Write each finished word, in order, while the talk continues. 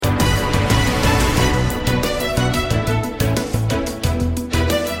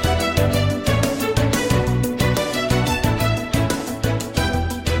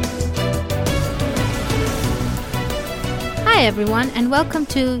everyone, and welcome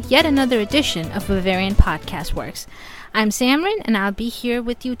to yet another edition of Bavarian Podcast Works. I'm Samrin, and I'll be here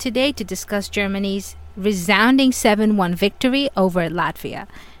with you today to discuss Germany's resounding 7-1 victory over Latvia.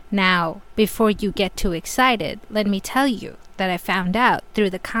 Now, before you get too excited, let me tell you that I found out through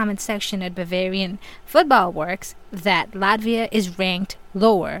the comment section at Bavarian Football Works that Latvia is ranked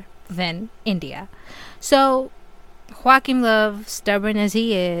lower than India. So, Joachim Löw, stubborn as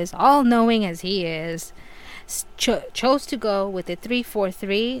he is, all-knowing as he is, chose to go with a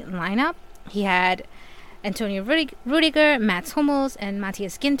 3-4-3 lineup. He had Antonio Rudiger, Mats Hummels, and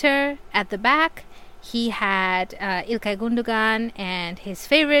Matthias Ginter at the back. He had Ilkay Gundogan and his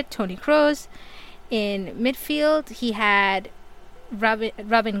favorite, Toni Kroos. In midfield, he had Robin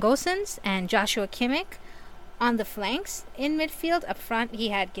Gosens and Joshua Kimmich. On the flanks in midfield, up front, he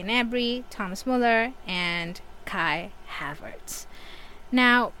had Gnabry, Thomas Müller, and Kai Havertz.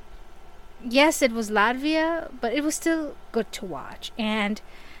 Now, yes, it was Latvia, but it was still good to watch. And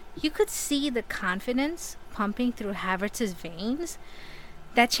you could see the confidence pumping through Havertz's veins.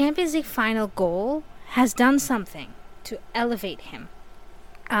 That Champions League final goal has done something to elevate him.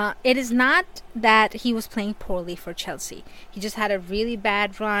 It is not that he was playing poorly for Chelsea. He just had a really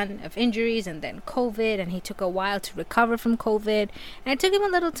bad run of injuries and then COVID, and he took a while to recover from COVID. And it took him a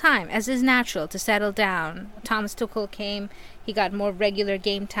little time, as is natural, to settle down. Thomas Tuchel came, he got more regular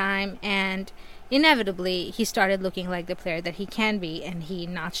game time, and inevitably he started looking like the player that he can be, and he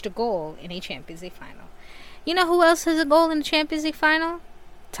notched a goal in a Champions League final. You know who else has a goal in the Champions League final?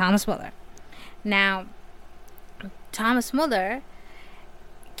 Thomas Müller. Now, Thomas Müller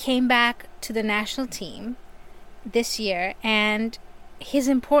came back to the national team this year, and his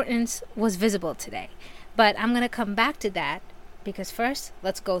importance was visible today. But I'm going to come back to that, because first,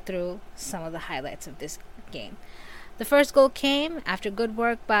 let's go through some of the highlights of this game. The first goal came after good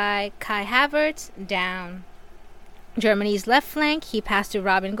work by Kai Havertz down Germany's left flank. He passed to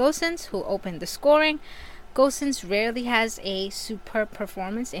Robin Gosens, who opened the scoring. Gosens rarely has a superb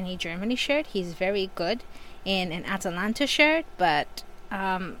performance in a Germany shirt. He's very good in an Atalanta shirt, but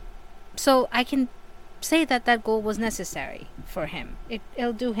so I can say that that goal was necessary for him.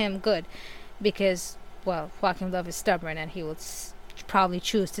 It'll do him good because, well, Joachim Löw is stubborn, and he will probably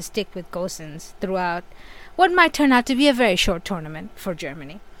choose to stick with Gosens throughout what might turn out to be a very short tournament for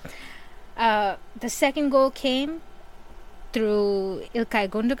Germany. The second goal came through Ilkay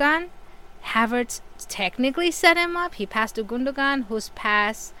Gundogan. Havertz technically set him up. He passed to Gundogan, whose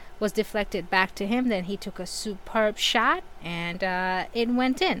pass was deflected back to him. Then he took a superb shot, and it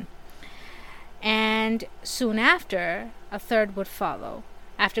went in. And soon after, a third would follow.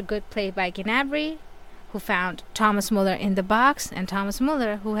 After good play by Gnabry, who found Thomas Müller in the box, and Thomas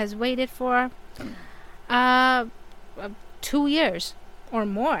Müller, who has waited for 2 years or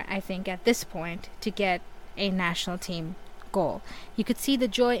more, I think, at this point, to get a national team goal. You could see the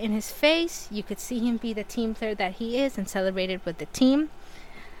joy in his face. You could see him be the team player that he is and celebrated with the team.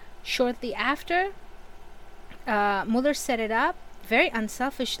 Shortly after, Müller set it up very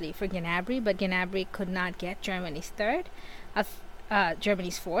unselfishly for Gnabry, but Gnabry could not get Germany's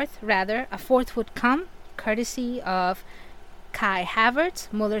fourth. Rather, a fourth would come courtesy of Kai Havertz.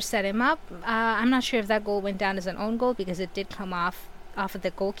 Müller set him up. I'm not sure if that goal went down as an own goal because it did come off of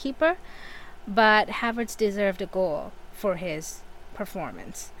the goalkeeper, but Havertz deserved a goal for his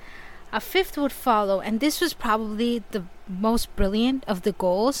performance. A fifth would follow, and this was probably the most brilliant of the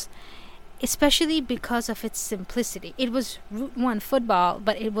goals, especially because of its simplicity. It was Route 1 football,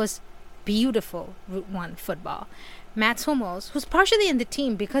 but it was beautiful Route 1 football. Mats Hummels, who's partially in the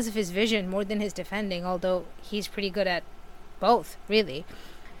team because of his vision more than his defending, although he's pretty good at both, really,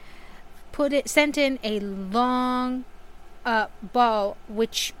 sent in a long ball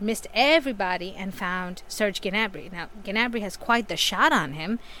which missed everybody and found Serge Gnabry. Now, Gnabry has quite the shot on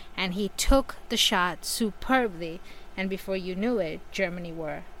him, and he took the shot superbly, and before you knew it, Germany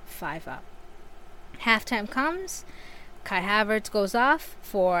were 5 up. Halftime comes. Kai Havertz goes off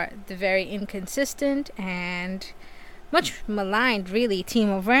for the very inconsistent and much maligned, really,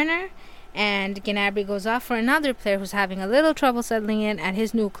 Timo Werner, and Gnabry goes off for another player who's having a little trouble settling in at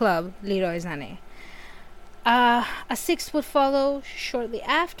his new club, Leroy Sané. A sixth would follow shortly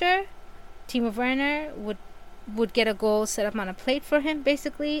after. Timo Werner would get a goal set up on a plate for him,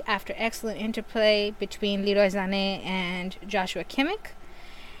 basically, after excellent interplay between Leroy Sané and Joshua Kimmich.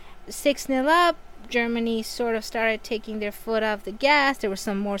 6-0 up, Germany sort of started taking their foot off the gas. There were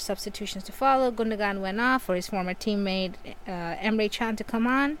some more substitutions to follow. Gundogan went off for his former teammate Emre Can to come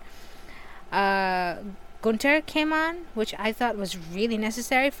on. Gunter came on, which I thought was really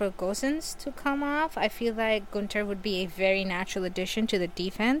necessary for Gosens to come off. I feel like Gunter would be a very natural addition to the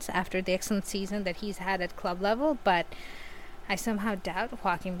defense after the excellent season that he's had at club level, but I somehow doubt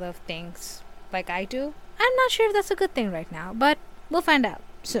Joachim Löw thinks like I do. I'm not sure if that's a good thing right now, but we'll find out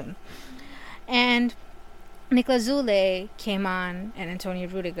soon. And Niklas Zule came on and Antonio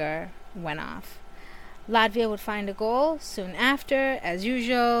Rudiger went off. Latvia would find a goal soon after. As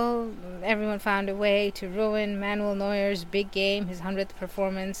usual, everyone found a way to ruin Manuel Neuer's big game, his 100th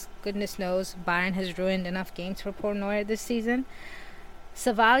performance. Goodness knows Bayern has ruined enough games for poor Neuer this season.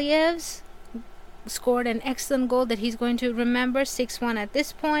 Savaliev's scored an excellent goal that he's going to remember, 6-1 at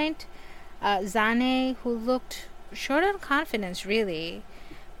this point. Zane, who looked short on confidence really,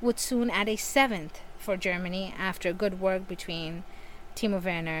 would soon add a 7th for Germany after good work between Timo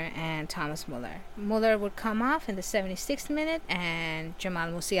Werner and Thomas Müller. Müller would come off in the 76th minute and Jamal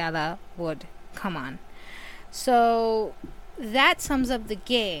Musiala would come on. So that sums up the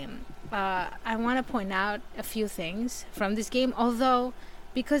game. I want to point out a few things from this game, although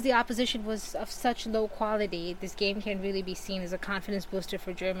because the opposition was of such low quality, this game can really be seen as a confidence booster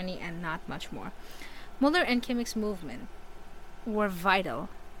for Germany and not much more. Müller and Kimmich's movement were vital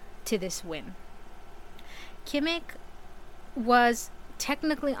to this win. Kimmich was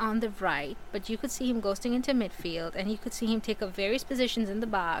technically on the right, but you could see him ghosting into midfield, and you could see him take up various positions in the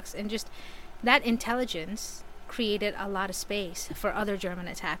box, and just that intelligence created a lot of space for other German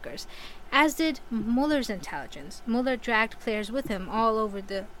attackers, as did Muller's intelligence. Muller dragged players with him all over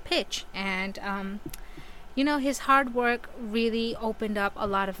the pitch, and his hard work really opened up a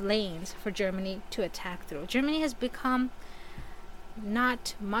lot of lanes for Germany to attack through. Germany has become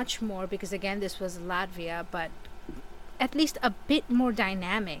not much more, because again this was Latvia, but at least a bit more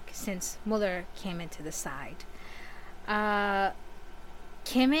dynamic since Müller came into the side. Kimmich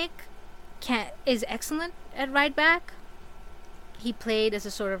is excellent at right back. He played as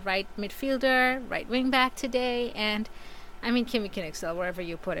a sort of right midfielder, right wing back today, and I mean Kimmich can excel wherever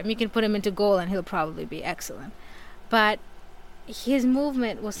you put him. You can put him into goal and he'll probably be excellent. But his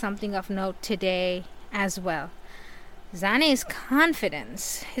movement was something of note today as well. Sané's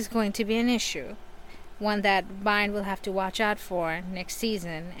confidence is going to be an issue, one that Bayern will have to watch out for next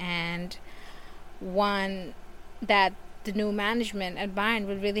season, and one that the new management at Bayern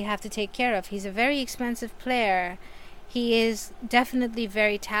will really have to take care of. He's a very expensive player. He is definitely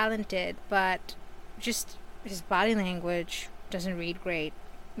very talented, but just his body language doesn't read great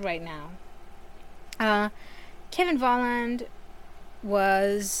right now. Kevin Volland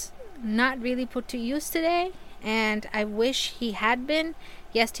was not really put to use today, and I wish he had been.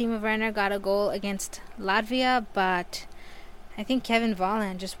 Yes, Timo Werner got a goal against Latvia, but I think Kevin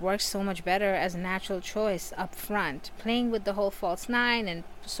Volland just works so much better as a natural choice up front. Playing with the whole false nine and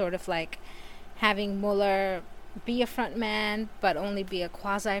sort of like having Müller be a front man, but only be a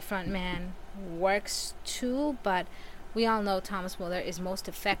quasi-front man works too, but we all know Thomas Müller is most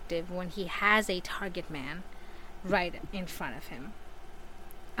effective when he has a target man right in front of him.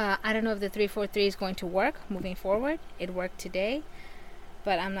 I don't know if the 3-4-3 is going to work moving forward. It worked today,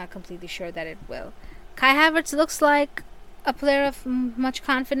 but I'm not completely sure that it will. Kai Havertz looks like a player of much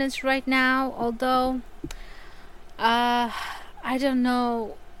confidence right now, although I don't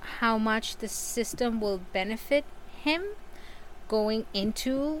know how much the system will benefit him going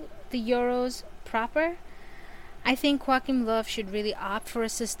into the Euros proper. I think Joachim Löw should really opt for a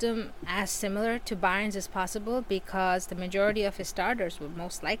system as similar to Bayern's as possible, because the majority of his starters will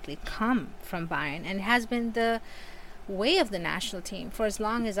most likely come from Bayern, and it has been the way of the national team for as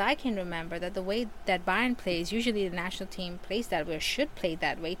long as I can remember, that the way that Bayern plays, usually the national team plays that way, or should play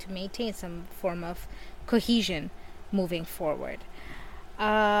that way, to maintain some form of cohesion moving forward.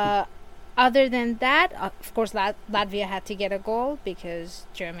 Other than that, of course, Latvia had to get a goal because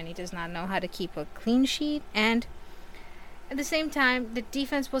Germany does not know how to keep a clean sheet, and at the same time the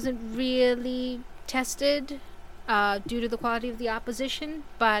defense wasn't really tested due to the quality of the opposition.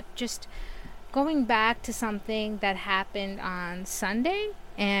 But just going back to something that happened on Sunday,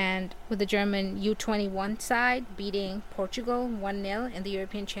 and with the German U21 side beating Portugal 1-0 in the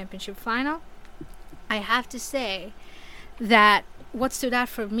European Championship final, I have to say that what stood out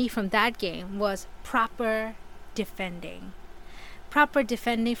for me from that game was proper defending. Proper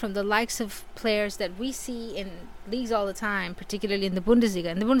defending from the likes of players that we see in leagues all the time, particularly in the Bundesliga.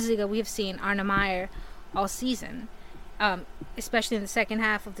 In the Bundesliga, we have seen Arne Meyer all season, especially in the second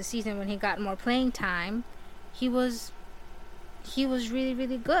half of the season when he got more playing time. He was really,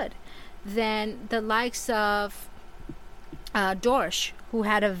 really good. Then the likes of Dorsch, who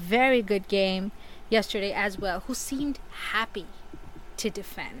had a very good game yesterday as well, who seemed happy to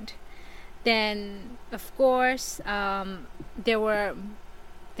defend. Then, of course, there were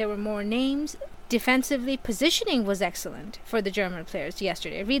more names defensively, positioning was excellent for the German players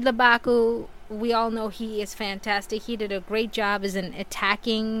yesterday. Riedle Baku, we all know he is fantastic. He did a great job as an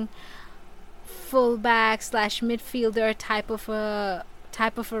attacking fullback slash midfielder type of a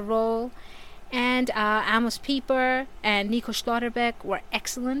role. And Amos Pieper and Nico Schlotterbeck were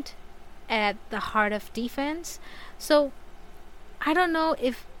excellent at the heart of defense. So I don't know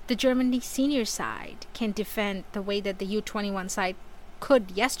if the Germany senior side can defend the way that the U21 side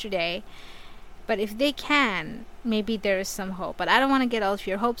could yesterday. But if they can, maybe there is some hope. But I don't want to get all of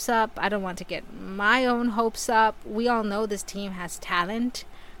your hopes up. I don't want to get my own hopes up. We all know this team has talent.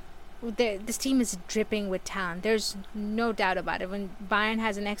 This team is dripping with talent. There's no doubt about it. When Bayern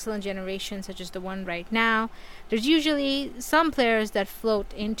has an excellent generation, such as the one right now, there's usually some players that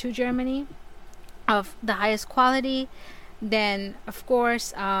float into Germany of the highest quality. Then, of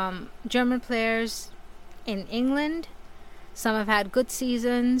course, German players in England. Some have had good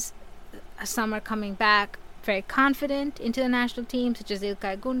seasons. Some are coming back very confident into the national team, such as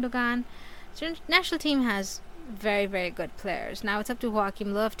Ilkay Gundogan. So the national team has very, very good players. Now it's up to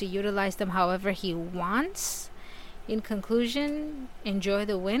Joachim Löw to utilize them however he wants. In conclusion, enjoy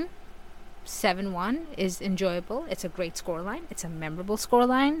the win. 7-1 is enjoyable. It's a great scoreline. It's a memorable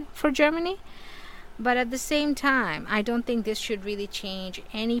scoreline for Germany. But at the same time, I don't think this should really change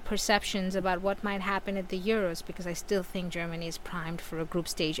any perceptions about what might happen at the Euros, because I still think Germany is primed for a group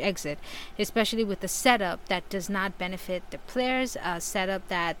stage exit, especially with the setup that does not benefit the players, a setup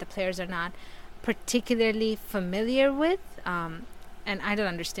that the players are not particularly familiar with. And I don't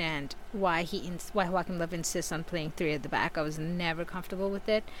understand why Joachim Löw insists on playing three at the back. I was never comfortable with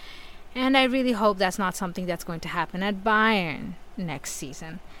it. And I really hope that's not something that's going to happen at Bayern next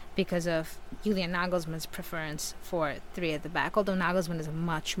season, because of Julian Nagelsmann's preference for three at the back, although Nagelsmann is a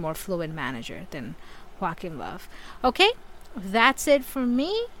much more fluid manager than Joachim Löw. Okay, that's it for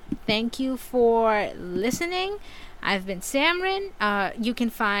me. Thank you for listening. I've been Samrin. You can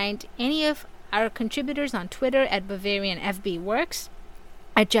find any of our contributors on Twitter at BavarianFBWorks,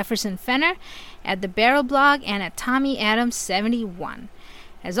 at Jefferson Fenner, at the Barrel Blog, and at TommyAdams71.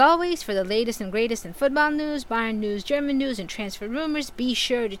 As always, for the latest and greatest in football news, Bayern news, German news, and transfer rumors, be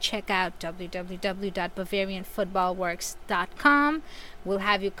sure to check out www.bavarianfootballworks.com. We'll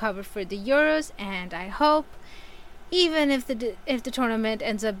have you covered for the Euros, and I hope, even if the tournament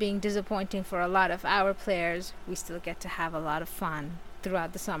ends up being disappointing for a lot of our players, we still get to have a lot of fun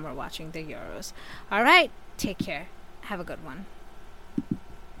throughout the summer watching the Euros. All right, take care. Have a good one.